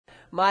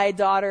my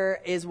daughter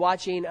is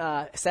watching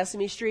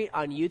Sesame Street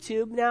on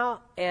YouTube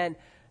now, and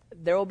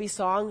there will be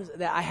songs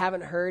that I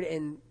haven't heard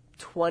in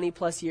 20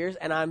 plus years,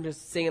 and I'm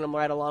just singing them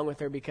right along with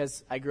her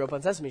because I grew up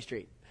on Sesame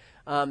Street.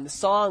 The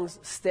songs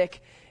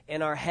stick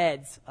in our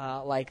heads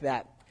like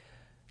that.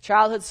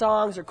 Childhood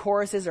songs or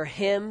choruses or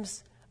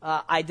hymns,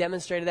 I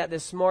demonstrated that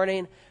this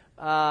morning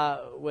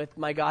with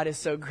My God Is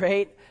So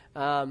Great,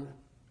 or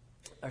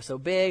So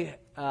Big,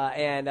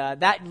 and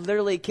that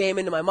literally came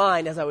into my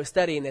mind as I was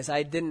studying this.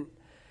 I didn't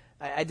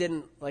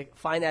like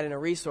find that in a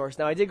resource.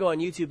 Now I did go on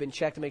YouTube and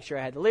check to make sure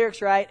I had the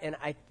lyrics right, and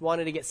I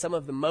wanted to get some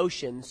of the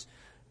motions.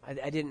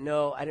 I didn't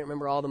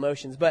remember all the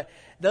motions, but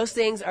those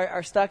things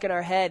are stuck in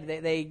our head.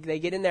 They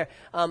get in there.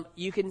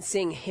 You can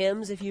sing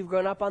hymns if you've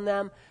grown up on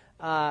them,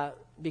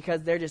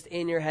 because they're just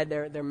in your head.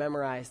 They're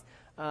memorized.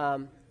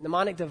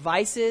 Mnemonic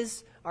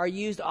devices are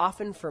used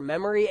often for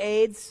memory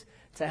aids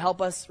to help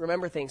us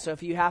remember things. So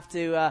if you have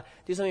to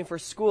do something for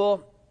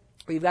school,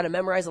 or you've got to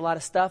memorize a lot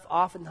of stuff,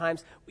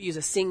 oftentimes we use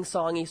a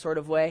sing-songy sort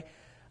of way.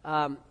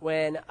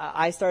 When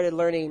I started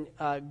learning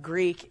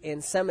Greek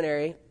in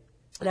seminary,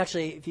 and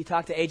actually, if you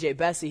talk to A.J.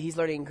 Bessie, he's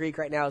learning Greek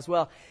right now as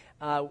well.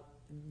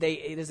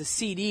 There's a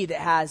CD that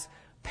has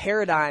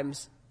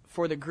paradigms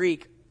for the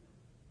Greek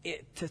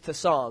to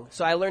song.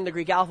 So I learned the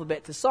Greek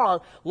alphabet to song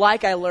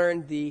like I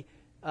learned the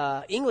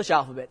English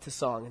alphabet to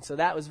song. And so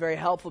that was very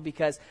helpful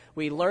because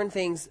we learn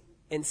things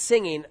in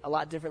singing a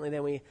lot differently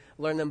than we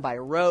learn them by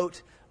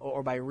rote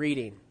or by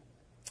reading.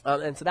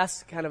 And so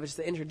that's kind of just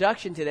the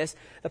introduction to this.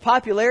 The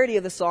popularity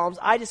of the Psalms,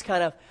 I just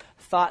kind of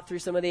thought through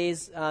some of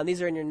these.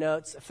 These are in your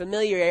notes.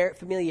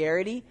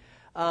 Familiarity.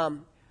 A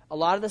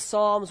lot of the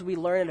Psalms we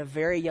learn at a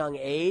very young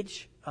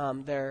age.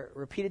 They're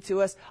repeated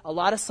to us. A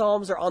lot of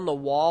Psalms are on the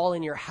wall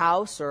in your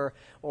house or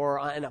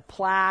in a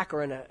plaque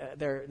or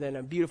they're in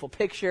a beautiful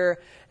picture.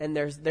 And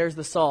there's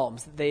the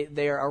Psalms.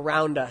 They are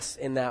around us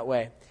in that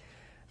way.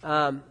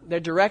 They're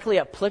directly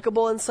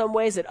applicable in some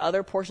ways that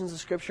other portions of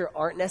Scripture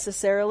aren't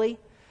necessarily.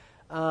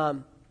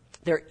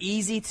 They're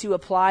easy to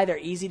apply. They're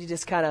easy to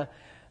just kind of,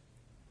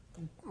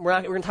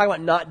 we're going to talk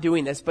about not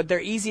doing this, but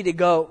they're easy to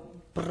go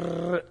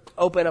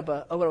open up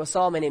a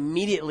psalm and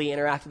immediately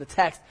interact with the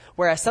text.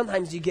 Whereas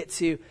sometimes you get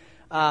to,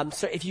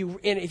 so if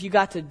you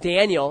got to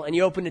Daniel and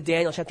you open to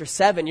Daniel chapter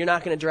 7, you're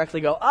not going to directly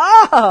go,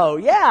 oh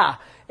yeah,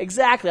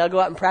 exactly. I'll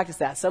go out and practice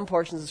that. Some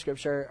portions of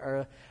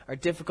Scripture are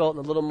difficult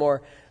and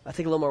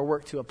take a little more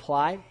work to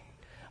apply.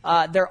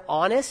 They're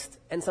honest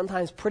and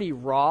sometimes pretty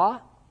raw.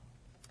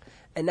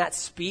 And that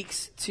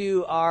speaks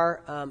to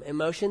our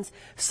emotions.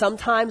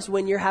 Sometimes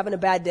when you're having a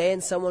bad day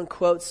and someone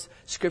quotes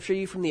Scripture to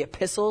you from the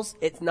epistles,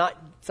 it's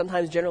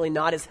generally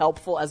not as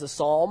helpful as a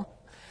psalm.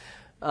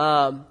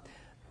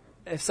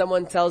 If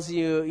someone tells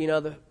you,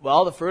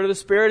 the fruit of the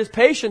Spirit is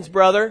patience,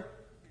 brother.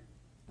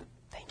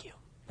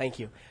 Thank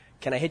you.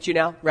 Can I hit you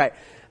now? Right.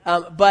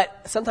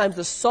 But sometimes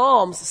the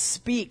Psalms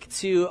speak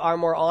to our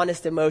more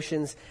honest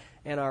emotions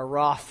and our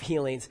raw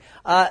feelings.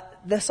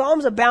 The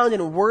Psalms abound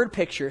in word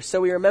pictures,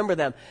 so we remember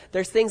them.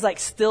 There's things like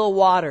still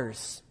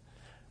waters,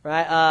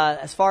 right?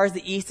 As far as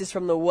the east is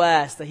from the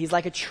west, that He's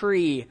like a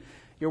tree.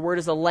 Your word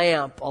is a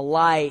lamp, a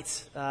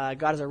light.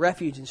 God is a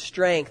refuge and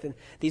strength. And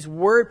these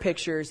word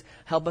pictures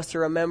help us to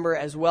remember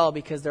as well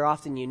because they're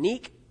often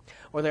unique,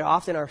 or they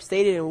often are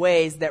stated in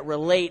ways that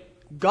relate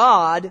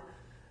God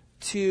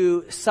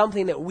to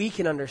something that we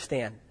can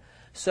understand.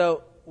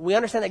 So we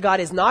understand that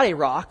God is not a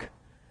rock,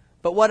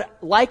 but what,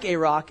 like a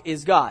rock,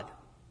 is God?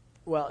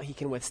 Well, He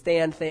can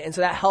withstand things. And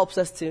so that helps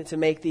us to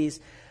make these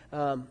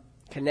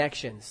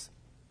connections.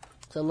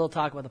 So a little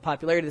talk about the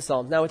popularity of the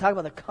Psalms. Now we talk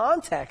about the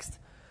context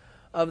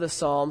of the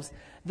Psalms.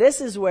 This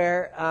is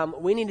where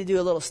we need to do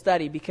a little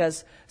study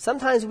because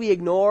sometimes we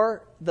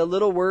ignore the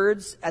little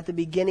words at the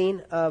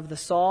beginning of the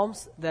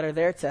Psalms that are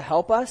there to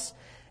help us.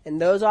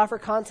 And those offer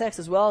context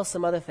as well as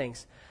some other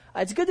things.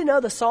 It's good to know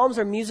the Psalms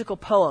are musical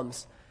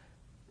poems.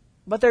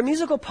 But they're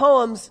musical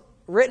poems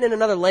written in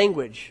another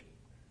language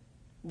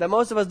that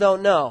most of us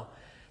don't know.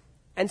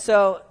 And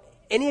so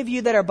any of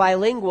you that are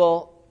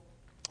bilingual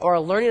or are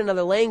learning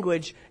another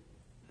language,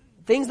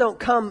 things don't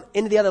come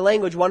into the other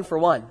language one for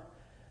one.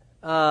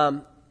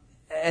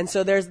 And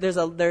so there's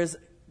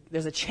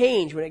a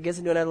change when it gets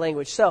into another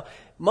language. So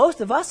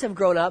most of us have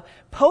grown up,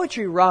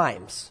 poetry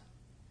rhymes,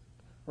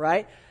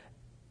 right?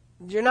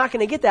 You're not going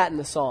to get that in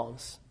the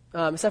Psalms,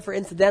 except for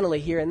incidentally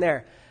here and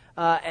there.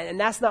 And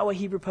that's not what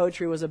Hebrew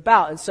poetry was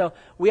about. And so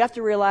we have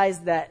to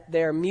realize that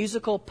they're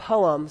musical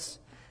poems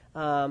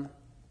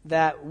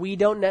that we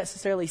don't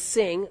necessarily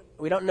sing.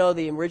 We don't know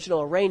the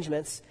original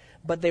arrangements,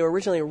 but they were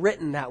originally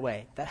written that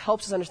way. That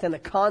helps us understand the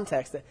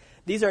context. That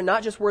these are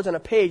not just words on a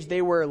page,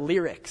 they were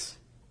lyrics.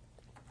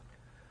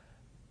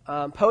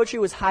 Poetry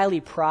was highly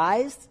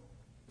prized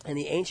in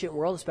the ancient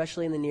world,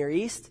 especially in the Near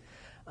East,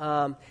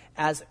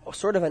 as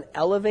sort of an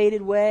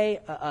elevated way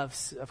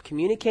of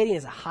communicating,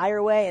 as a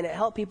higher way, and it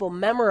helped people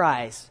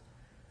memorize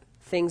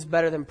things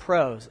better than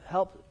prose. It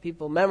helped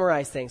people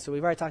memorize things. So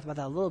we've already talked about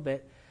that a little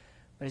bit.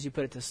 But as you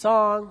put it to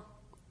song,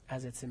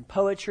 as it's in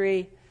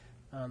poetry,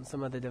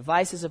 some of the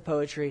devices of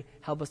poetry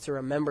help us to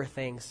remember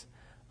things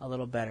a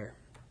little better.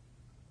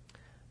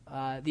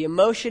 The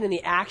emotion and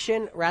the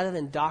action, rather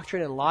than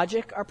doctrine and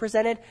logic, are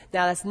presented.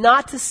 Now, that's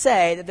not to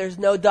say that there's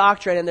no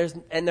doctrine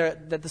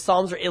that the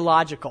Psalms are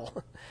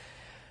illogical.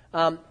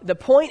 The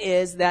point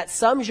is that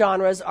some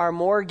genres are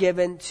more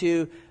given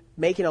to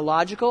making a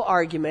logical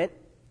argument,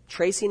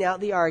 tracing out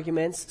the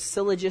arguments,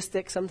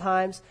 syllogistic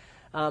sometimes.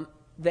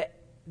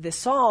 The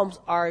Psalms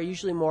are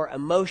usually more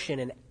emotion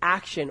and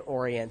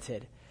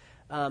action-oriented.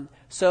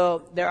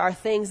 So there are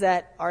things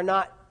that are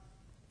not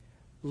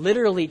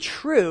literally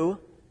true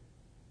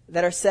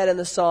that are said in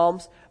the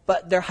Psalms,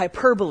 but they're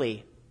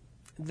hyperbole.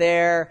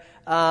 They're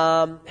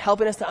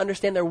helping us to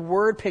understand their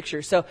word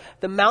picture. So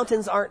the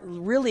mountains aren't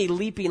really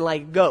leaping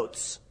like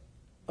goats,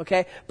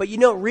 okay? But you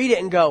don't read it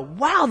and go,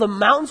 wow, the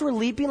mountains were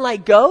leaping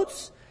like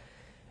goats?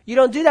 You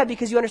don't do that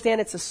because you understand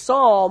it's a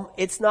psalm,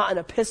 it's not an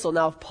epistle.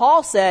 Now, if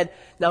Paul said,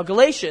 now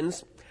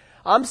Galatians,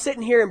 I'm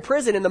sitting here in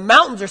prison and the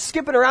mountains are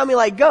skipping around me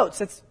like goats,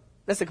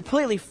 that's a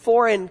completely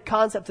foreign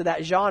concept to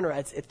that genre.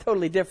 It's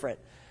totally different.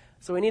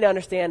 So we need to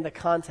understand the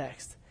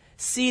context.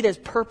 See, there's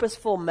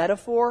purposeful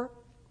metaphor.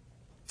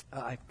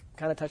 I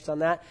kind of touched on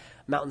that.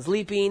 Mountains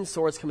leaping,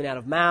 swords coming out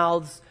of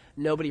mouths.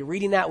 Nobody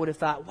reading that would have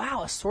thought,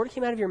 wow, a sword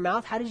came out of your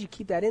mouth? How did you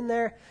keep that in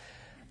there?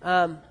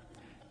 God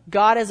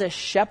as a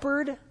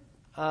shepherd,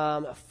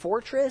 a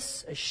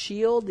fortress, a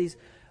shield, these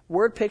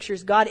word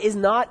pictures. God is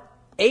not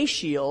a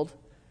shield,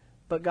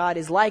 but God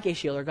is like a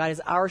shield, or God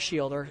is our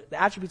shield, or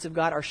the attributes of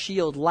God are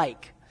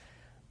shield-like.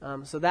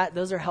 So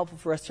those are helpful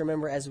for us to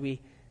remember as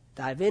we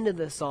dive into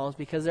the Psalms,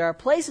 because there are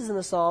places in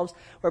the Psalms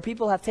where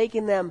people have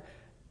taken them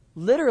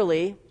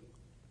literally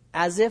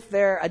as if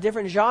they're a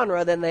different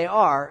genre than they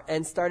are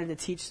and started to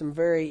teach some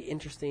very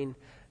interesting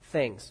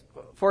things.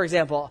 For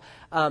example,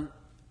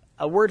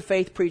 a word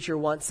faith preacher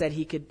once said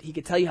he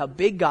could tell you how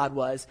big God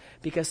was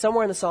because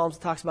somewhere in the Psalms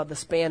it talks about the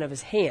span of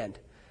his hand.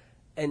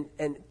 And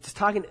just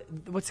talking,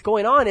 what's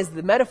going on is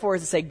the metaphor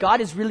is to say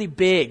God is really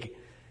big.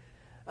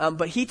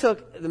 But he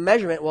took the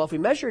measurement, well, if we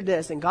measured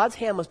this, and God's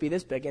hand must be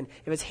this big, and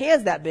if his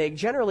hand's that big,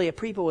 generally a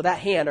people with that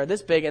hand are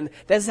this big, and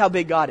this is how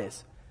big God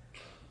is.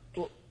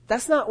 Well,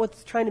 that's not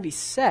what's trying to be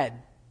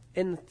said.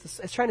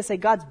 It's trying to say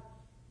God's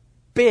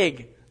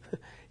big.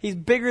 He's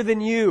bigger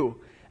than you.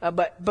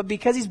 But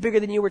because he's bigger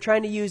than you, we're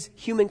trying to use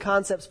human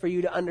concepts for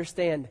you to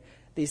understand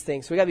these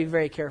things. So we got to be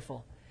very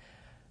careful.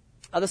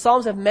 The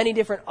Psalms have many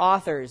different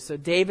authors. So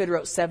David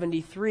wrote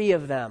 73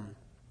 of them.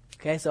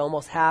 Okay, so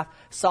almost half.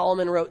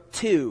 Solomon wrote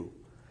 2.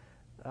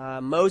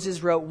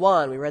 Moses wrote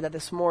 1. We read that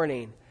this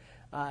morning.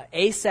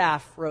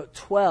 Asaph wrote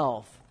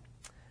 12.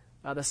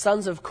 The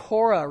sons of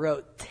Korah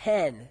wrote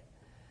 10.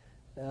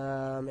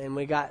 And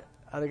we got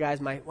other guys,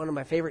 one of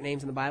my favorite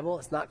names in the Bible.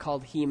 It's not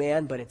called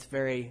He-Man, but it's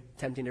very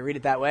tempting to read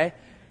it that way.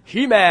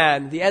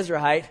 He-Man, the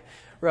Ezrahite,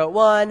 wrote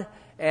 1.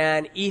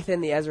 And Ethan,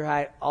 the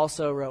Ezrahite,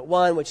 also wrote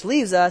 1, which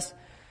leaves us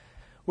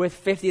with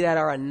 50 that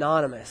are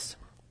anonymous.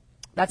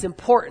 That's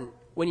important.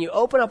 When you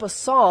open up a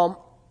psalm,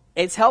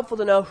 it's helpful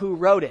to know who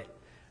wrote it.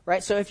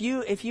 Right? So if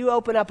you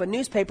open up a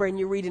newspaper and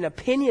you read an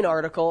opinion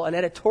article, an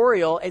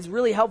editorial, it's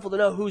really helpful to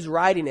know who's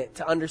writing it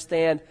to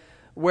understand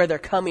where they're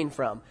coming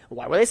from.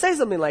 Why would they say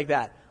something like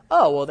that?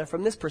 Oh, well, they're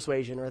from this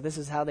persuasion, or this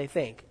is how they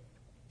think.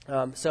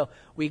 So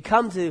we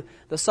come to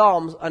the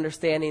Psalms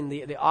understanding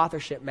the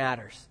authorship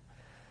matters.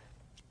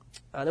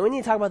 Then we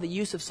need to talk about the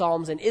use of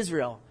Psalms in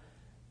Israel.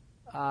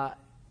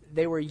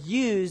 They were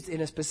used in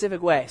a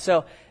specific way.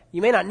 So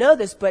you may not know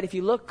this, but if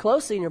you look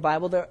closely in your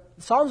Bible, the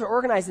Psalms are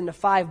organized into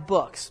 5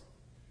 books,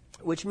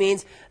 which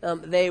means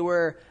they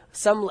were,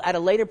 at a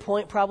later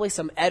point probably,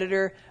 some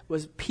editor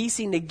was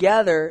piecing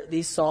together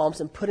these Psalms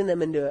and putting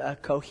them into a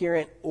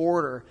coherent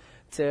order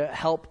to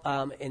help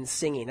in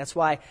singing. That's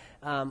why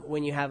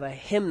when you have a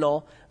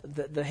hymnal,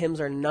 the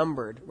hymns are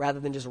numbered rather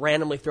than just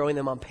randomly throwing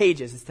them on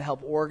pages. It's to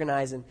help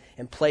organize and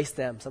place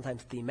them,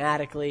 sometimes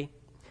thematically.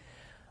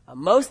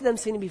 Most of them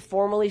seem to be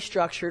formally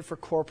structured for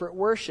corporate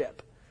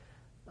worship.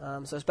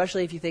 So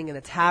especially if you think in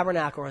the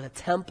tabernacle or the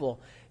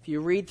temple, if you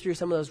read through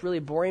some of those really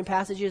boring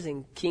passages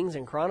in Kings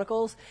and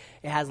Chronicles,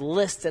 it has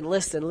lists and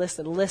lists and lists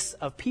and lists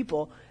of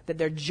people that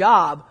their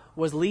job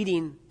was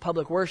leading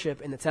public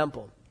worship in the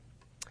temple.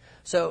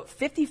 So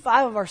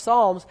 55 of our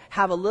Psalms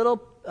have a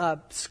little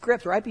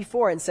script right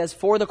before it and says,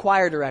 for the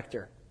choir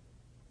director.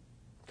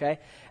 Okay?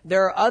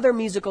 There are other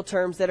musical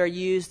terms that are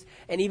used,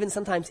 and even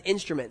sometimes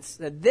instruments.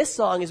 This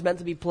song is meant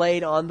to be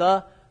played on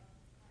the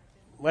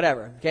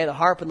whatever, okay, the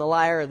harp and the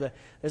lyre.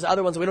 There's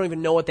other ones we don't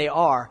even know what they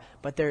are,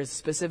 but there's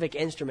specific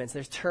instruments.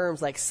 There's terms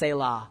like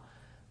Selah,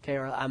 okay,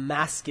 or a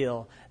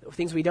maskil,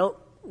 things we don't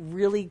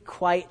really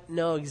quite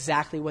know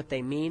exactly what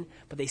they mean,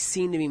 but they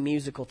seem to be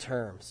musical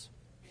terms.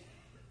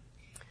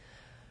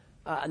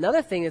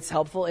 Another thing that's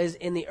helpful is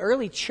in the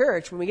early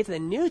church, when we get to the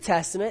New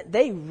Testament,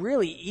 they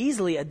really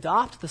easily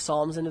adopt the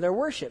Psalms into their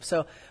worship.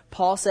 So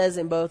Paul says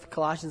in both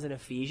Colossians and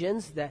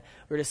Ephesians that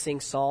we're to sing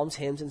psalms,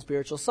 hymns, and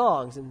spiritual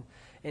songs.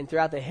 And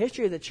throughout the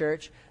history of the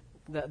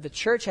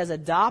church has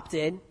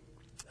adopted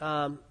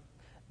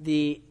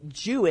the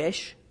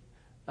Jewish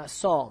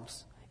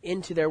psalms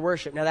into their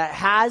worship. Now that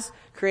has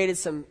created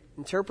some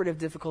interpretive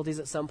difficulties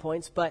at some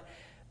points, but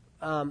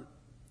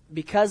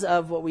because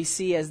of what we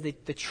see as the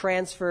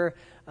transfer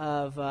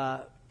of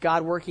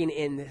God working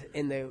in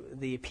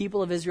the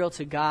people of Israel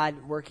to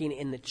God working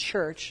in the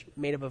church,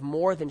 made up of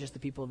more than just the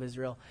people of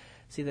Israel,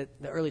 see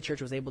that the early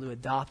church was able to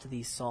adopt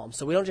these psalms.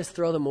 So we don't just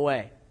throw them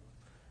away.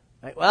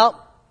 Right?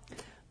 Well,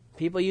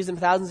 people used them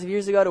thousands of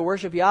years ago to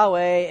worship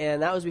Yahweh,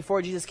 and that was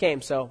before Jesus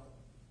came. So,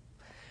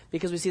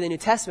 because we see the New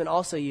Testament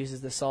also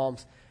uses the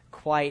Psalms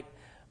quite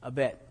a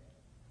bit.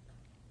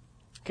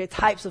 Okay,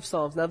 types of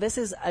Psalms. Now this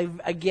is,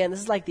 again, this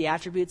is like the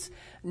attributes.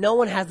 No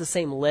one has the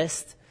same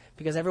list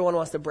because everyone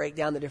wants to break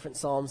down the different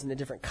Psalms into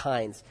different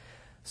kinds.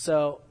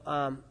 So,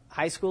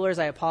 high schoolers,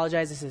 I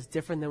apologize. This is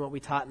different than what we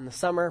taught in the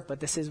summer, but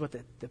this is what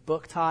the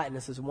book taught, and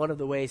this is one of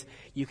the ways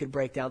you could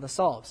break down the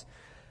Psalms.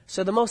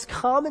 So the most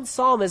common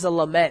Psalm is a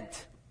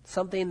lament,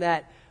 something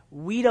that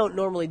we don't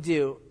normally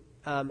do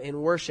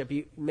in worship.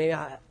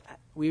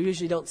 We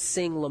usually don't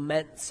sing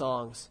lament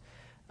songs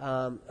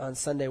on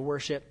Sunday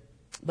worship,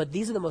 but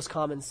these are the most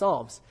common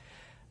Psalms.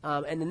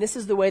 And then this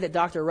is the way that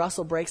Dr.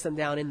 Russell breaks them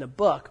down in the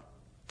book.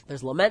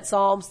 There's lament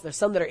psalms. There's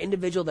some that are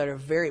individual that are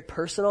very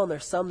personal, and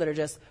there's some that are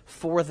just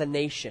for the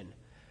nation,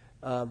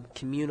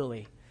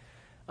 communally.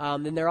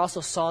 Then there are also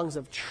songs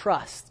of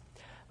trust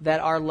that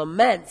are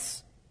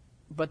laments,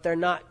 but they're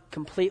not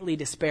completely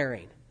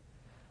despairing.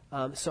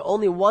 So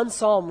only one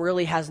psalm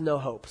really has no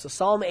hope. So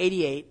Psalm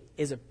 88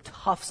 is a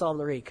tough psalm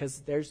to read because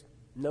there's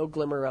no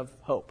glimmer of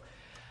hope.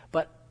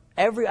 But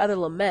every other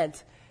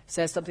lament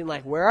says something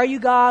like, where are you,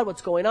 God?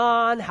 What's going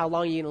on? How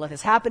long are you going to let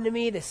this happen to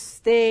me? This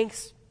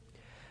stinks.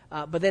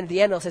 But then at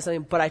the end, it'll say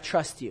something, but I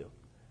trust you.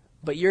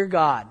 But you're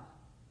God.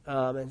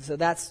 And so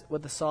that's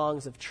what the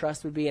songs of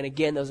trust would be. And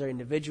again, those are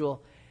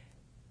individual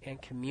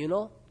and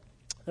communal.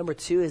 Number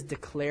 2 is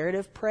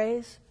declarative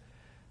praise.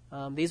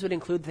 These would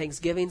include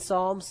Thanksgiving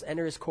Psalms,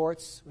 enter his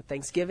courts with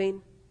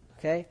thanksgiving.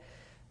 Okay?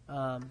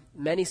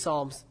 Many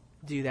Psalms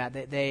do that.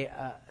 They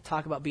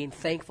talk about being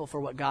thankful for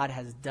what God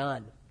has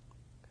done.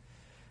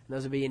 And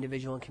those would be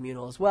individual and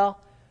communal as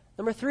well.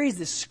 Number 3 is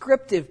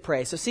descriptive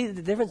praise. So see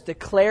the difference?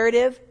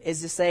 Declarative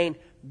is just saying,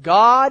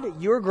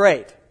 God, you're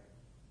great.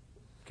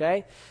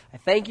 Okay? I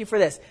thank you for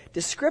this.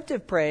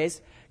 Descriptive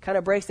praise kind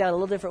of breaks down a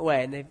little different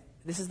way. And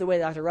this is the way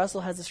Dr.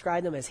 Russell has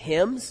described them as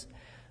hymns.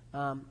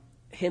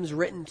 Hymns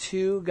written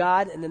to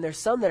God. And then there's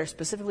some that are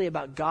specifically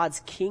about God's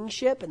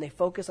kingship, and they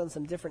focus on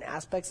some different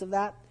aspects of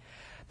that.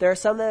 There are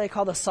some that they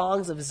call the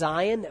Songs of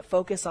Zion that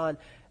focus on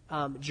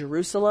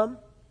Jerusalem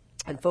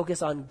and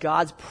focus on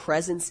God's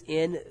presence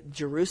in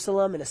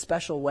Jerusalem in a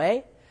special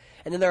way.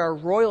 And then there are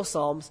royal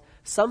psalms,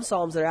 some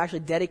psalms that are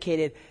actually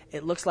dedicated,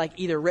 it looks like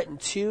either written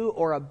to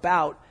or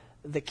about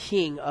the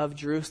king of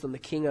Jerusalem, the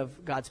king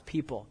of God's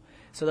people.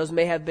 So those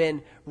may have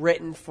been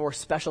written for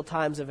special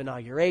times of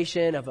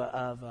inauguration, of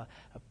a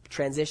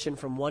transition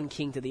from one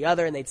king to the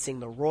other, and they'd sing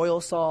the royal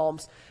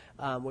psalms,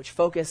 which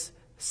focus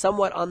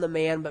somewhat on the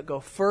man, but go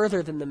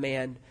further than the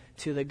man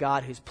to the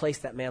God who's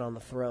placed that man on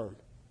the throne.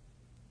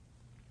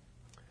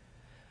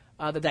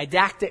 The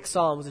didactic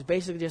psalms, which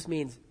basically just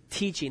means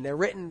teaching. They're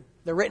written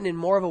in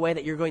more of a way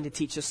that you're going to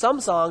teach. So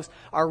some songs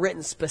are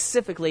written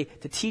specifically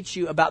to teach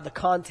you about the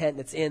content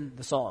that's in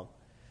the song.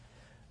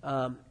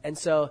 And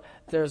so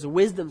there's a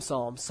wisdom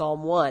psalm,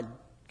 Psalm 1.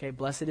 Okay,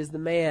 blessed is the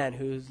man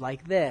who's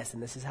like this,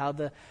 and this is how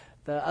the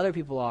other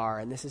people are,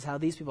 and this is how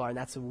these people are, and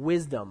that's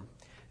wisdom.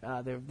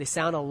 They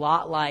sound a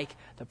lot like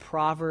the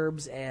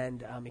Proverbs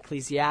and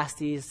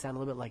Ecclesiastes, sound a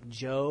little bit like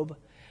Job.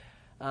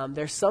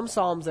 There's some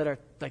psalms that are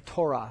like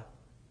Torah,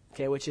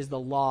 okay, which is the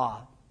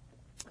law,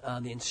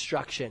 the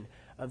instruction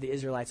of the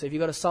Israelites. So if you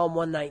go to Psalm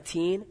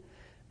 119,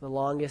 the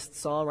longest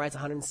psalm, right, it's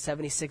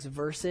 176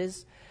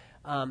 verses,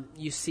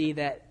 you see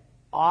that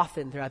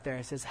often throughout there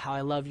it says, how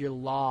I love your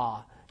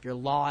law. Your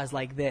law is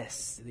like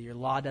this. Your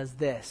law does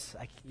this.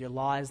 Your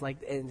law is like,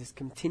 and it just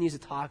continues to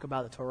talk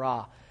about the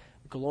Torah,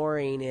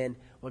 glorying in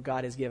what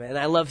God has given. And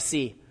I love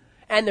C.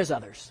 And there's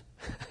others.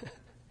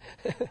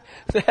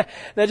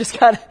 They just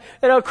kind of,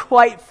 they don't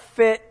quite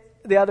fit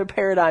the other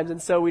paradigms,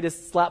 and so we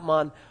just slap them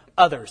on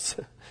others.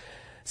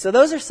 So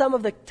those are some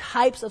of the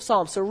types of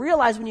psalms. So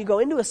realize when you go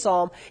into a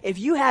psalm, if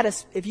you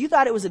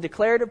thought it was a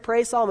declarative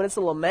praise psalm and it's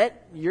a lament,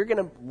 you're going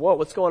to, whoa,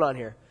 what's going on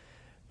here?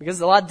 Because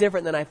it's a lot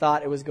different than I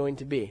thought it was going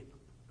to be.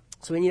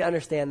 So we need to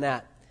understand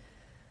that.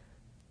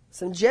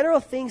 Some general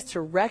things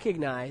to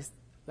recognize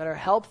that are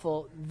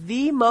helpful.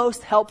 The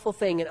most helpful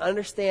thing in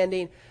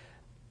understanding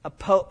a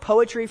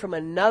poetry from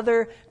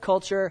another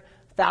culture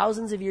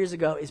thousands of years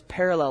ago is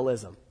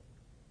parallelism.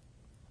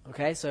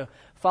 Okay, so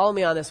follow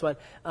me on this one.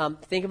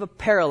 Think of a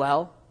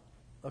parallel.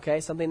 Okay,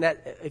 something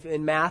that, if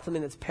in math,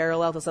 something that's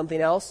parallel to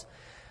something else.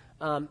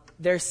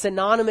 There's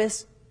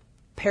synonymous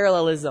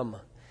parallelism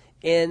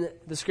in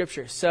the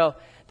scriptures. So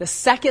the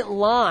second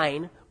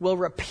line will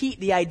repeat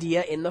the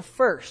idea in the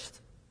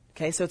first.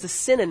 Okay, so it's a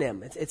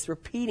synonym. It's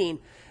repeating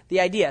the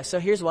idea. So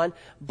here's one.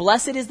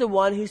 Blessed is the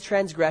one whose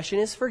transgression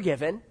is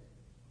forgiven.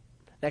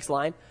 Next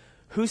line.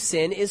 Whose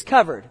sin is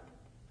covered.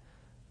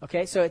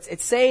 Okay, so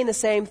it's saying the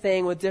same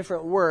thing with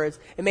different words.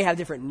 It may have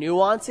different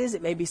nuances.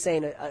 It may be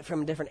saying it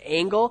from a different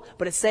angle,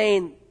 but it's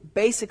saying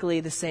basically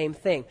the same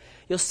thing.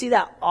 You'll see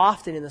that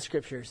often in the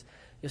scriptures.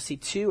 You'll see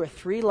 2 or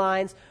 3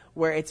 lines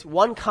where it's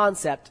one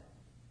concept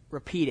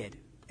repeated.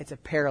 It's a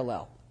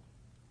parallel.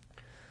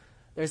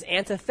 There's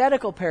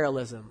antithetical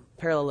parallelism,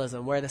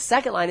 where the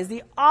second line is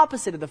the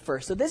opposite of the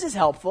first. So this is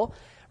helpful,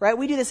 right?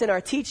 We do this in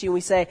our teaching.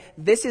 We say,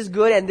 this is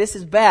good and this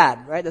is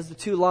bad, right? Those are the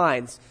 2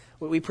 lines.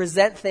 We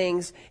present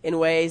things in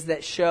ways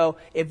that show,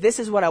 if this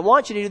is what I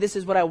want you to do, this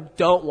is what I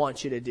don't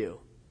want you to do.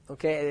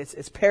 Okay?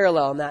 It's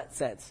parallel in that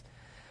sense.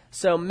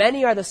 So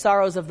many are the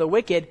sorrows of the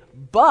wicked,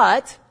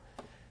 but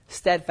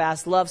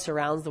steadfast love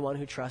surrounds the one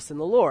who trusts in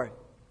the Lord.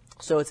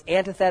 So it's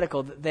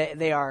antithetical.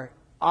 They are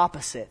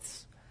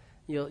opposites.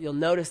 You'll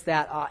notice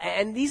that.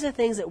 And these are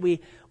things that we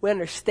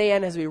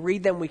understand as we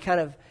read them. We kind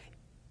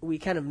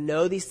of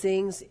know these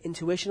things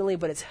intuitionally,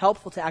 but it's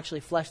helpful to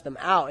actually flesh them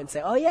out and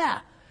say, oh yeah,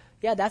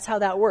 that's how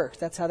that works.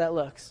 That's how that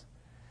looks.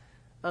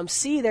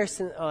 C, there's,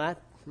 forgot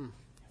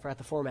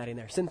the formatting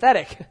there.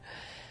 Synthetic.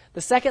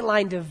 The second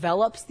line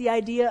develops the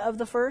idea of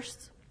the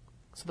first.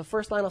 So the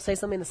first line will say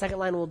something, the second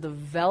line will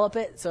develop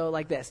it. So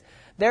like this.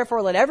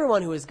 Therefore, let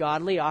everyone who is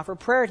godly offer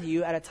prayer to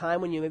you at a time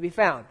when you may be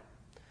found.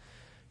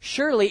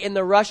 Surely in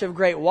the rush of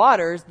great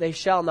waters, they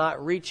shall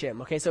not reach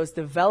him. Okay, so it's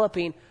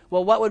developing,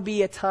 well, what would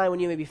be a time when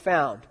you may be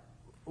found?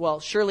 Well,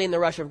 surely in the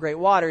rush of great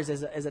waters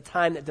is a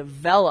time that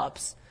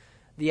develops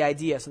the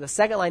idea. So the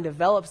second line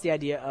develops the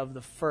idea of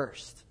the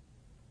first.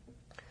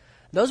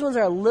 Those ones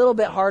are a little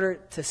bit harder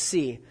to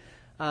see.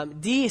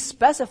 D,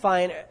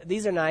 specifying,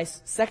 these are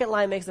nice. Second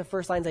line makes the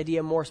first line's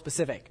idea more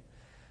specific.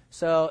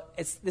 So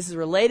this is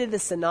related to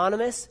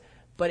synonymous,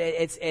 but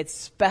it's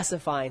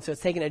specifying. So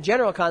it's taking a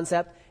general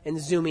concept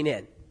and zooming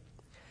in.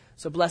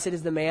 So blessed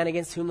is the man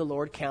against whom the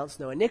Lord counts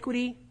no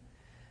iniquity.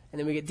 And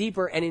then we get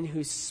deeper, and in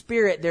whose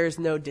spirit there is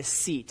no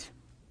deceit.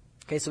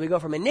 Okay, so we go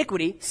from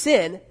iniquity,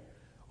 sin.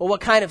 Well,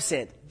 what kind of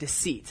sin?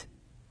 Deceit.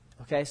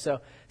 Okay,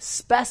 so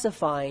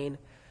specifying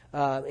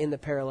in the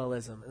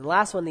parallelism. And the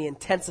last one, the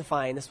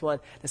intensifying. This one,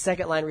 the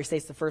second line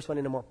restates the first one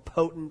in a more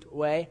potent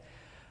way.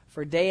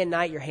 For day and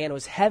night your hand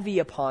was heavy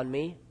upon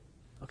me.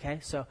 Okay,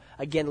 so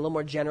again, a little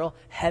more general.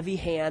 Heavy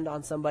hand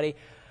on somebody.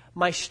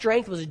 My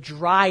strength was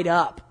dried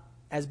up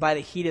as by the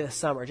heat of the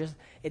summer. Just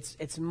it's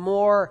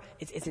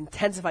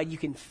intensified. You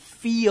can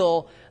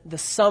feel the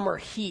summer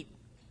heat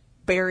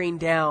bearing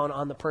down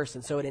on the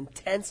person. So it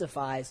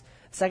intensifies.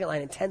 The second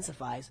line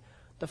intensifies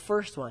the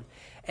first one.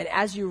 And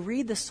as you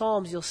read the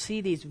Psalms, you'll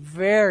see these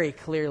very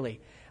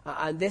clearly.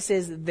 And this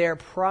is their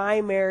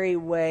primary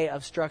way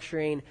of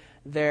structuring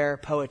their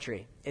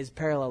poetry, is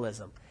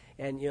parallelism.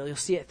 And you'll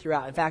see it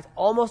throughout. In fact,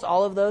 almost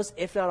all of those,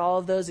 if not all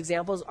of those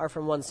examples, are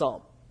from one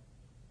psalm.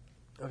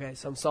 Okay,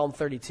 so Psalm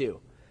 32.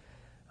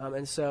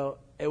 And so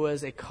it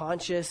was a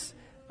conscious,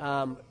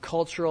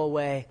 cultural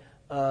way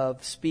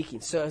of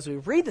speaking. So as we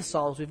read the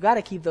Psalms, we've got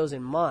to keep those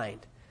in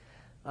mind.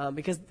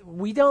 Because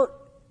we do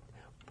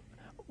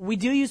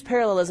use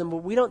parallelism, but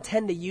we don't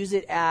tend to use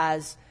it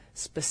as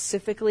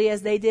specifically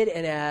as they did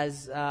and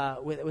as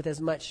with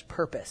as much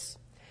purpose.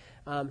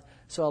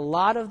 So a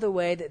lot of the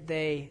way that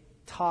they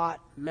taught,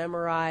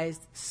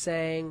 memorized,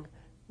 sang,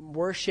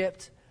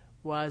 worshipped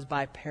was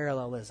by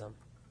parallelism.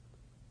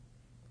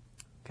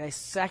 Okay,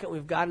 second,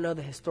 we've got to know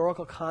the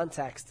historical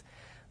context.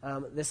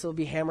 This will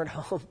be hammered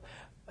home.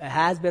 It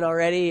has been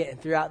already and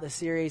throughout the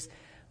series.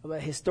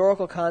 But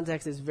historical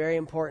context is very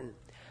important.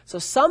 So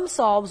some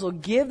psalms will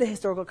give the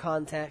historical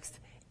context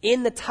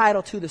in the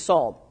title to the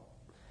psalm.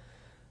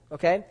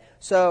 Okay?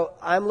 So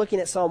I'm looking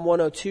at Psalm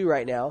 102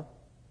 right now.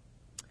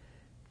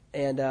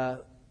 And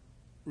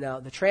now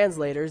the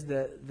translators,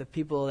 the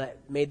people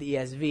that made the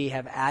ESV,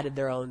 have added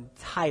their own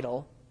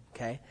title.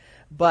 Okay?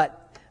 But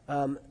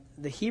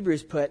the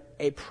Hebrews put,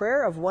 a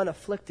prayer of one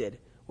afflicted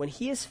when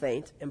he is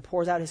faint and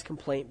pours out his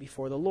complaint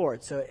before the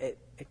Lord. So it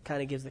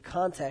kind of gives the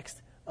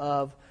context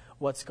of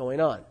what's going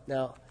on.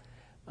 Now,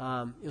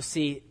 you'll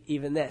see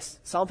even this.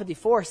 Psalm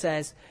 54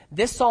 says,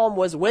 this psalm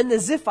was when the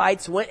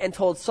Ziphites went and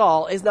told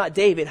Saul, is not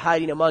David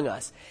hiding among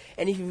us?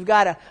 And if you've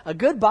got a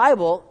good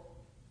Bible,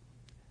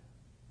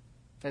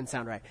 doesn't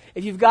sound right.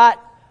 If you've got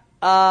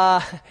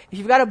a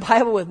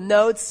Bible with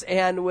notes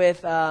and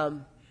with,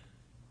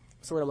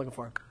 what's the word I'm looking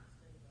for?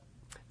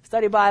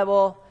 Study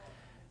Bible,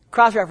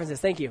 cross-references,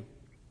 thank you.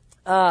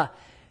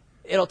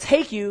 It'll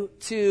take you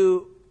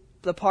to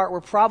the part where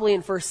probably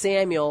in 1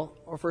 Samuel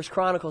or 1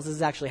 Chronicles this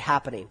is actually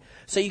happening.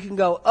 So you can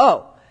go,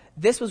 oh,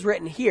 this was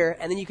written here,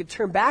 and then you could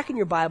turn back in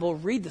your Bible,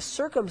 read the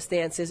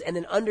circumstances, and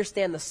then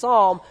understand the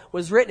psalm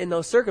was written in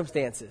those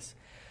circumstances.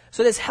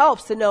 So this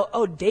helps to know,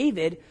 oh,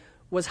 David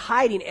was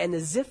hiding and the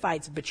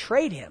Ziphites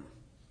betrayed him.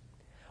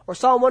 Or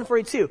Psalm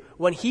 142,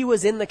 when he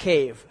was in the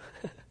cave.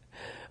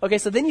 Okay,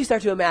 so then you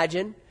start to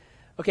imagine,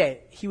 okay,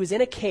 he was in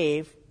a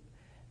cave.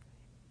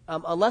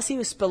 Unless he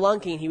was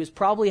spelunking, he was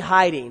probably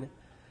hiding.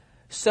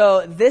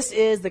 So this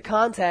is the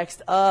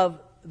context of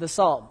the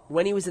psalm,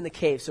 when he was in the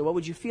cave. So what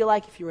would you feel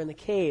like if you were in the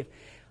cave?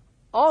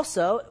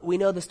 Also, we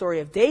know the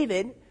story of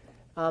David.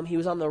 He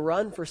was on the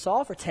run for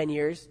Saul for 10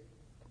 years.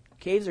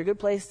 Caves are a good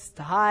place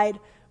to hide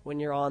when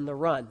you're on the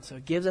run. So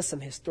it gives us some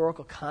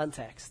historical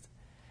context.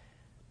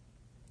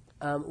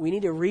 We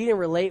need to read and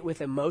relate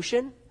with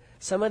emotion.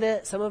 Some of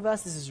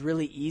us, this is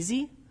really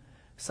easy.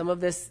 Some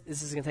of this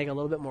is going to take a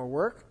little bit more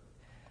work.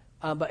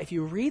 But if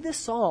you read the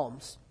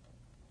Psalms,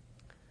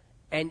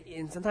 and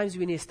sometimes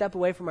we need to step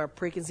away from our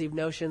preconceived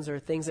notions or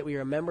things that we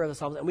remember of the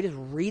Psalms, and we just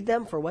read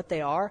them for what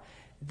they are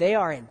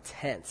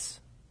intense.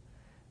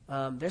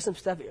 There's some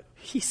stuff,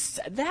 he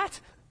said that?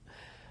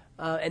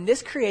 And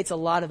this creates a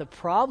lot of the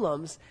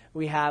problems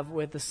we have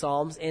with the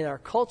Psalms in our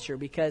culture,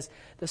 because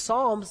the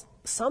Psalms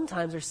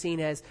sometimes are seen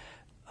as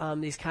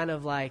these kind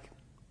of like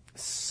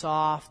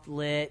soft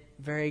lit,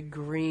 very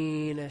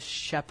green, a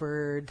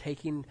shepherd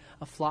taking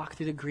a flock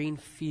through the green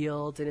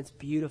fields, and it's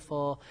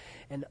beautiful,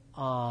 and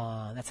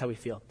that's how we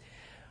feel.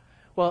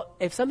 Well,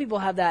 if some people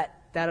have that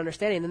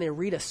understanding, and then they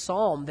read a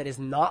psalm that is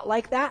not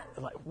like that,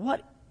 they're like,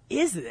 what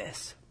is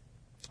this?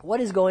 What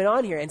is going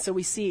on here? And so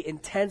we see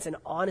intense and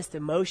honest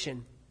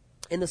emotion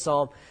in the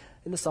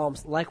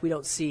Psalms, like we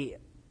don't see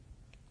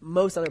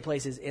most other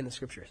places in the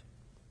Scriptures.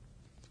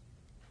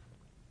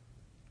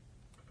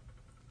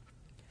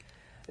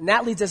 And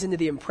that leads us into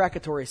the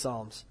imprecatory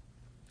Psalms.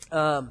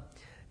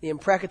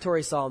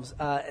 Imprecatory,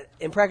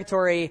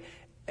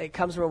 it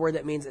comes from a word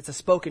that means it's a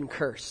spoken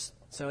curse.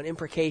 So an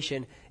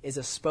imprecation is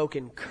a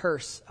spoken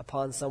curse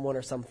upon someone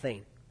or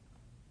something.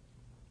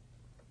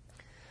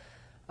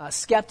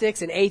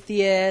 Skeptics and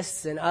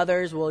atheists and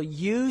others will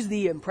use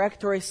the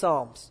imprecatory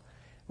Psalms.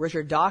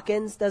 Richard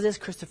Dawkins does this.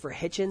 Christopher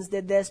Hitchens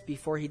did this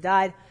before he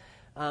died,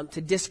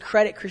 to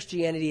discredit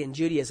Christianity and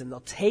Judaism.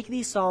 They'll take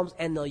these Psalms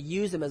and they'll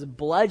use them as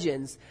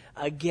bludgeons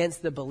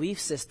against the belief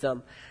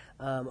system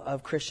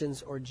of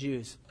Christians or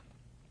Jews.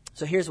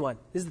 So here's one.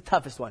 This is the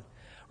toughest one.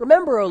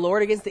 Remember, O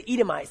Lord, against the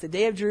Edomites, the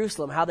day of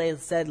Jerusalem, how they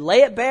said,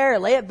 lay it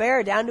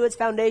bare, down to its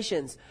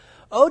foundations.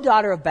 O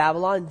daughter of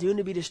Babylon, doomed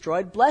to be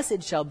destroyed,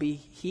 blessed shall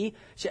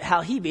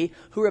he be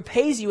who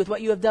repays you with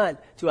what you have done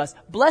to us.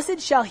 Blessed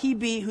shall he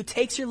be who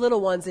takes your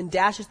little ones and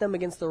dashes them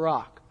against the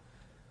rock.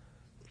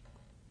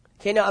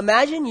 Okay, now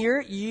imagine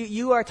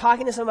you are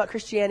talking to someone about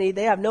Christianity.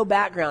 They have no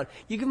background.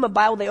 You give them a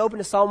Bible, they open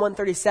to Psalm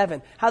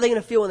 137. How are they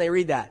going to feel when they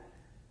read that?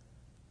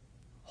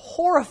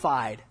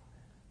 Horrified.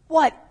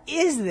 What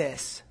is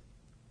this?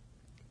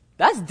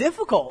 That's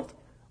difficult.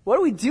 What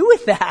do we do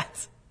with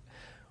that?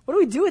 What do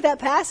we do with that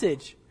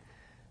passage?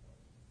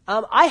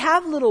 I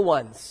have little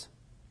ones.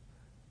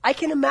 I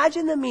can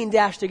imagine them being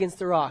dashed against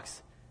the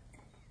rocks.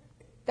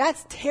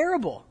 That's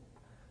terrible.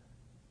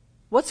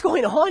 What's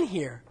going on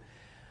here?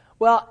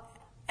 Well,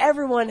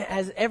 every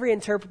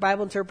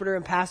Bible interpreter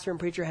and pastor and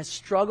preacher has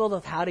struggled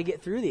with how to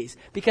get through these,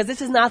 because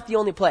this is not the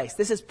only place.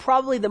 This is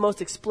probably the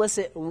most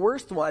explicit,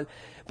 worst one,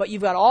 but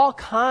you've got all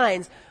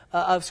kinds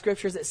of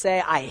scriptures that say,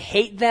 I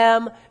hate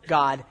them,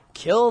 God,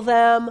 kill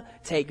them,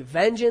 take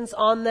vengeance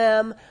on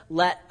them,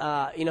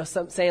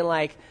 saying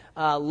like,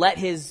 let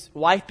his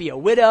wife be a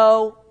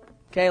widow.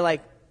 Okay,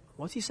 like,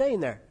 what's he saying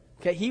there?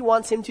 Okay, he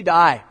wants him to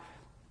die.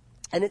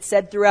 And it's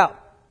said throughout.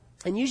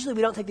 And usually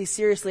we don't take these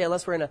seriously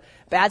unless we're in a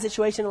bad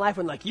situation in life.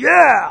 We're like,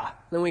 yeah!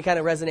 Then we kind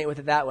of resonate with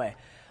it that way.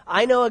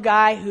 I know a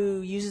guy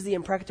who uses the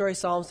imprecatory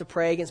Psalms to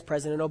pray against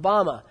President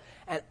Obama.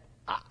 And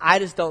I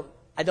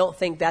don't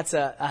think that's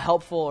a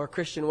helpful or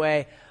Christian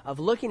way of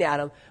looking at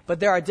him.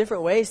 But there are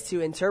different ways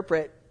to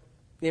interpret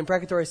the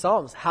imprecatory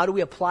Psalms. How do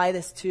we apply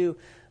this to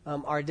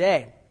our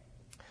day?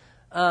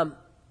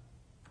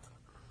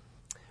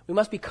 We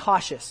must be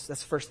cautious.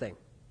 That's the first thing.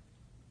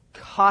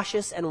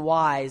 Cautious and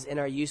wise in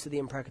our use of the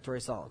imprecatory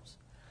Psalms.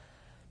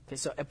 Okay,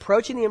 so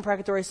approaching the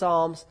imprecatory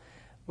Psalms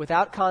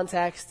without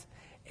context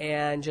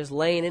and just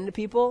laying into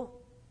people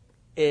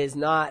is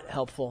not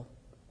helpful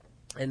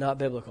and not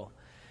biblical.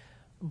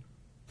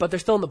 But they're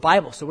still in the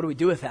Bible, so what do we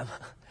do with them?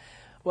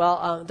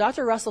 Well,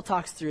 Dr. Russell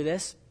talks through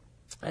this,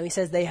 and he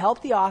says they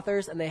help the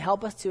authors and they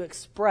help us to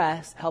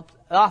express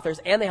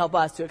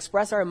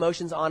our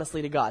emotions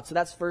honestly to God. So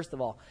that's first of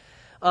all.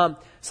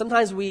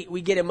 Sometimes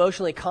we get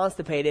emotionally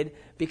constipated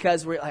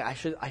because we're like,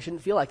 I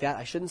shouldn't feel like that.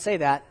 I shouldn't say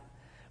that.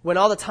 When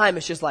all the time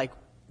it's just like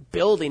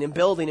building and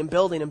building and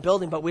building and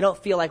building, but we don't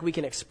feel like we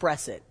can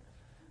express it.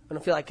 We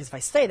don't feel like, because if I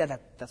say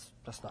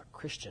that's not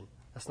Christian.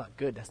 That's not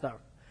good. That's not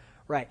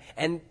right.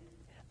 And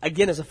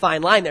again, there's a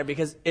fine line there,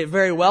 because it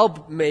very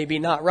well may be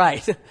not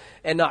right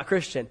and not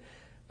Christian.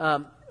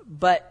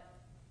 But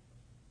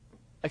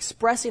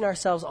expressing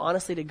ourselves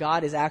honestly to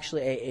God is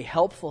actually a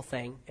helpful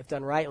thing if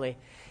done rightly.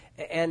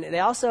 And they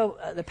also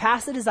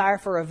pass the desire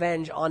for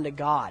revenge onto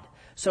God.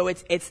 So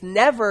it's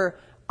never,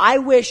 I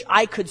wish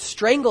I could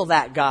strangle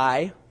that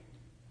guy,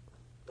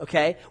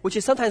 okay? Which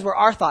is sometimes where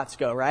our thoughts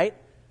go, right?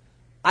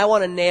 I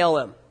want to nail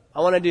him.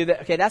 I want to do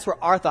that. Okay, that's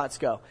where our thoughts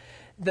go.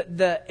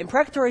 The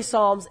imprecatory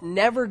Psalms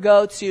never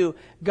go to,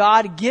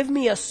 God, give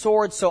me a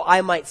sword so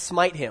I might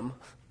smite him.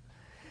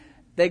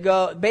 They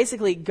go,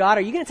 basically, God,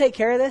 are you going to take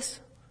care of this?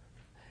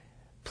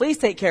 Please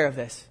take care of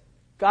this.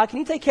 God, can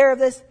you take care of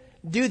this?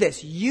 Do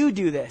this. You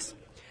do this.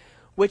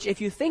 Which, if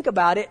you think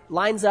about it,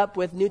 lines up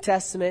with New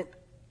Testament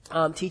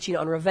teaching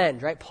on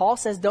revenge, right? Paul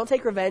says, don't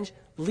take revenge.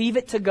 Leave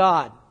it to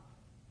God.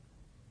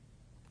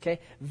 Okay?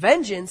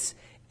 Vengeance,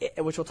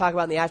 which we'll talk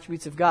about in the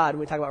attributes of God when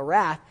we talk about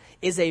wrath,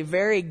 is a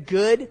very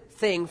good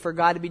thing for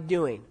God to be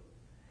doing.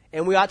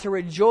 And we ought to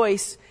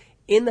rejoice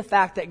in the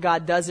fact that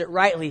God does it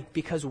rightly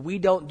because we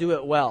don't do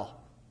it well.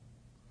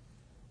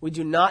 We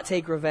do not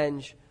take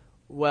revenge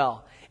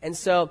well. And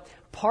so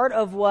part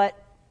of what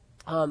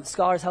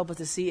scholars help us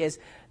to see is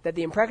that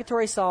the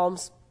imprecatory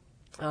Psalms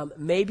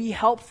may be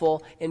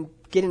helpful in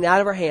getting it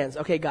out of our hands.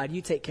 Okay, God,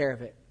 you take care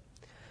of it.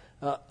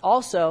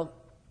 Also,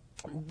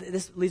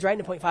 this leads right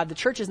into point 5. The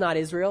church is not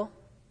Israel.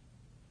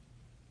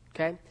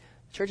 Okay?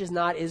 The church is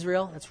not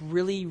Israel. That's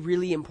really,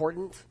 really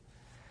important.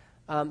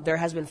 There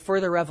has been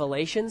further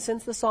revelation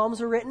since the Psalms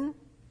were written.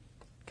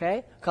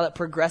 Okay? Call it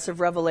progressive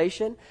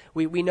revelation.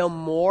 We know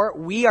more.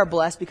 We are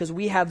blessed because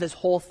we have this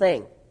whole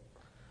thing.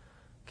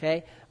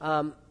 Okay?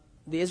 The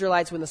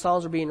Israelites, when the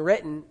Psalms were being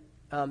written,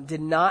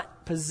 did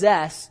not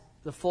possess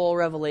the full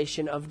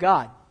revelation of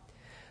God.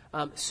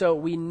 So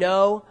we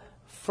know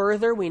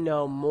further, we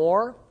know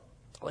more.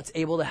 What's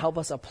able to help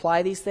us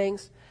apply these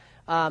things.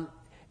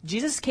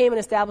 Jesus came and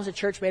established a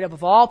church made up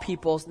of all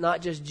peoples,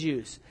 not just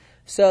Jews.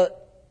 So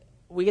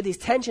we get these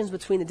tensions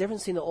between the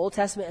difference between the Old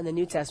Testament and the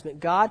New Testament.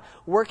 God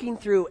working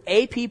through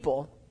a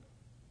people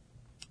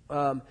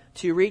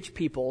to reach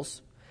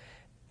peoples.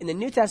 In the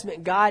New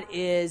Testament, God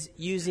is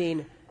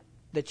using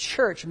the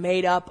church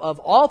made up of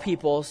all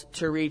peoples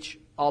to reach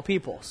all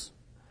peoples.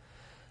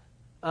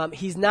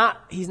 He's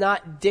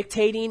not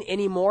dictating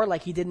anymore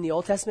like he did in the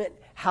Old Testament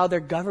how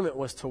their government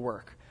was to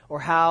work or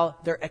how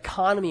their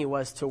economy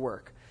was to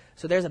work.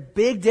 So there's a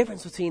big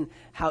difference between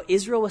how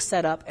Israel was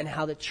set up and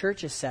how the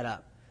church is set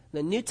up.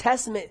 The New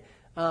Testament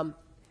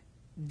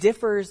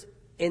differs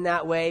in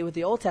that way with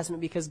the Old Testament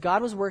because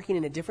God was working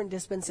in a different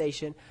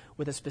dispensation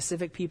with a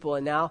specific people,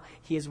 and now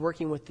he is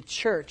working with the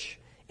church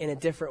in a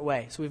different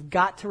way. So we've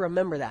got to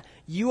remember that.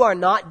 You are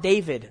not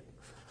David.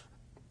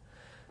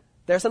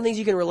 There are some things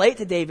you can relate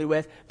to David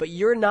with, but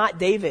you're not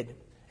David.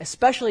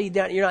 Especially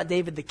you're not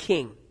David the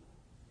king.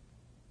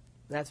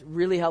 That's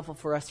really helpful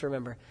for us to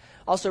remember.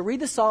 Also, read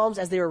the Psalms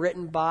as they were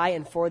written by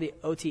and for the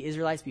OT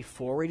Israelites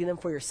before reading them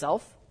for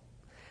yourself.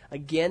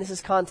 Again, this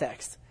is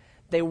context.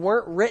 They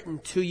weren't written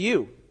to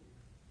you.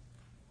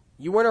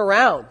 You weren't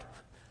around.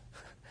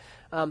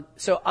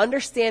 So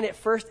understand it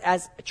first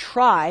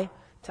try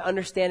to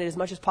understand it as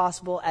much as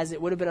possible as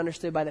it would have been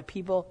understood by the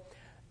people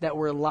that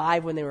were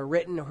alive when they were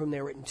written or whom they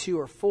were written to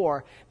or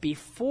for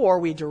before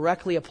we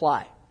directly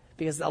apply.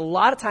 Because a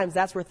lot of times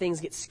that's where things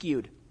get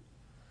skewed.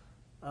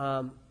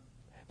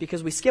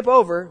 Because we skip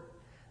over,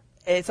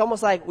 it's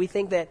almost like we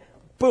think that,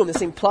 boom, this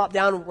thing plopped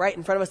down right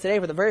in front of us today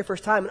for the very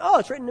first time, and oh,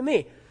 it's written to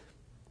me.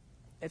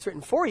 It's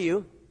written for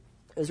you.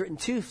 It was written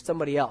to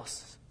somebody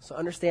else. So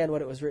understand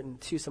what it was written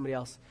to somebody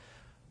else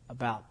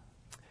about.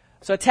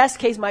 So a test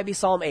case might be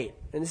Psalm 8,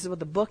 and this is what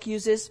the book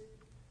uses.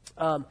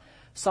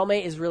 Psalm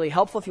 8 is really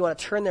helpful. If you want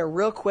to turn there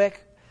real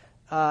quick,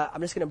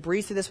 I'm just going to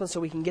breeze through this one so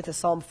we can get to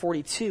Psalm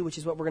 42, which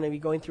is what we're going to be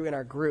going through in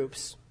our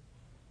groups.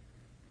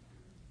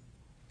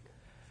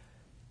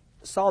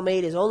 Psalm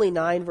 8 is only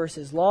 9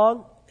 verses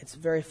long. It's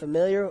very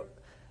familiar.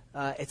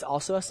 It's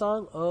also a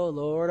song. Oh,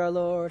 Lord, our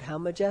Lord, how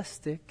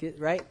majestic.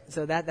 Right?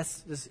 So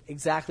that's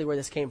exactly where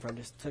this came from.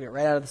 Just took it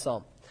right out of the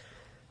psalm.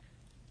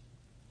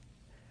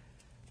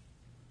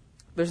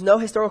 There's no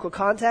historical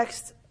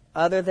context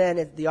other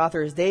than the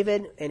author is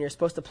David, and you're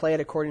supposed to play it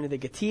according to the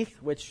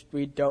Gittith, which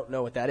we don't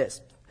know what that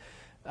is.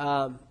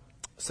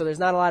 So there's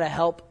not a lot of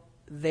help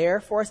there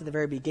for us at the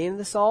very beginning of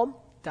the psalm.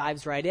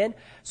 Dives right in.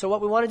 So what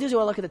we want to do is we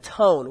want to look at the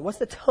tone. What's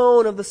the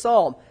tone of the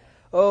psalm?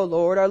 Oh,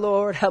 Lord, our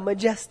Lord, how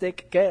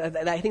majestic. Okay?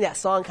 I think that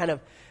song kind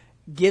of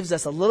gives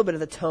us a little bit of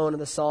the tone of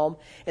the psalm.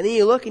 And then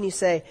you look and you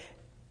say,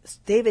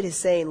 David is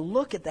saying,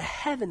 look at the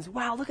heavens.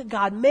 Wow, look at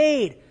God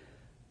made.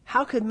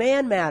 How could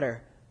man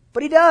matter?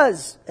 But he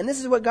does. And this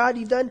is what God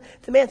you've done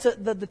to man. So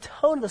the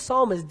tone of the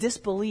psalm is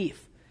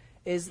disbelief,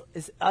 is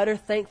utter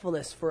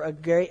thankfulness for a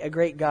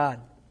great God.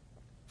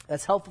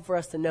 That's helpful for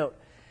us to note.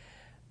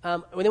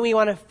 And then we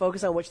want to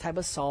focus on which type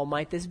of psalm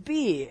might this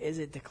be. Is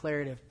it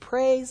declarative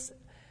praise?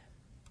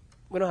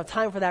 We don't have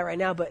time for that right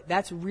now, but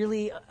that's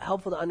really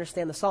helpful to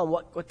understand the psalm.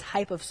 What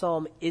type of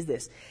psalm is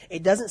this?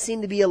 It doesn't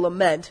seem to be a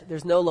lament.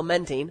 There's no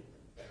lamenting.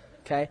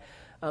 Okay?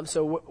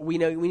 So we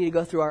know we need to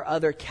go through our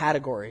other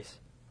categories.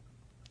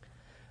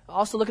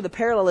 Also look at the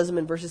parallelism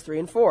in verses 3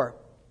 and 4.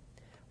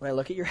 When I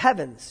look at your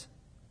heavens,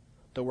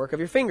 the work of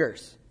your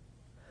fingers,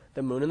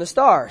 the moon and the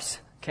stars.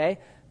 Okay?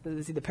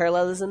 See the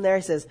parallelism there?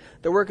 He says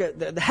the work of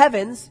the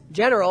heavens,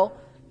 general,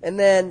 and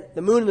then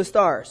the moon and the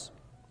stars.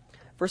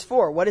 Verse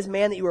 4, what is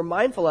man that you are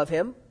mindful of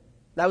him?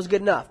 That was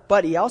good enough.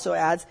 But he also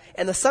adds,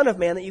 and the son of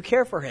man that you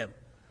care for him.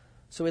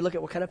 So we look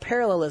at what kind of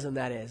parallelism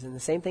that is. And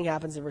the same thing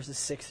happens in verses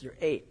 6 through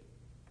 8.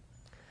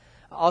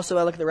 Also,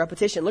 I look at the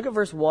repetition. Look at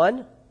verse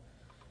 1.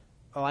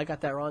 Oh, I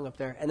got that wrong up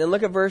there. And then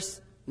look at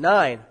verse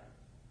 9.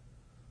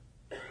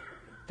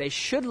 They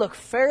should look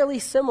fairly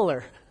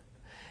similar.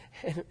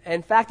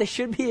 In fact, they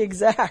should be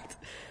exact.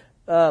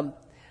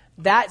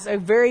 That's a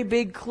very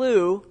big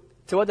clue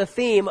to what the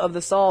theme of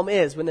the psalm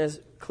is when there's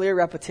clear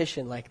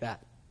repetition like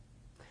that.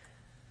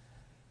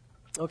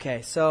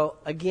 Okay, so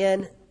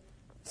again,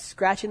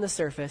 scratching the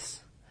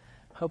surface,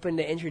 hoping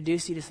to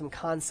introduce you to some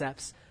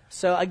concepts.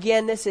 So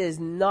again, this is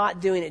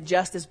not doing it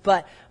justice,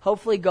 but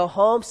hopefully go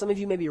home. Some of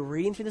you may be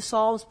reading through the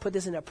Psalms. Put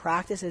this into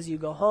practice as you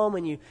go home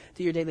and you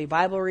do your daily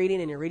Bible reading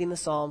and you're reading the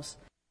Psalms.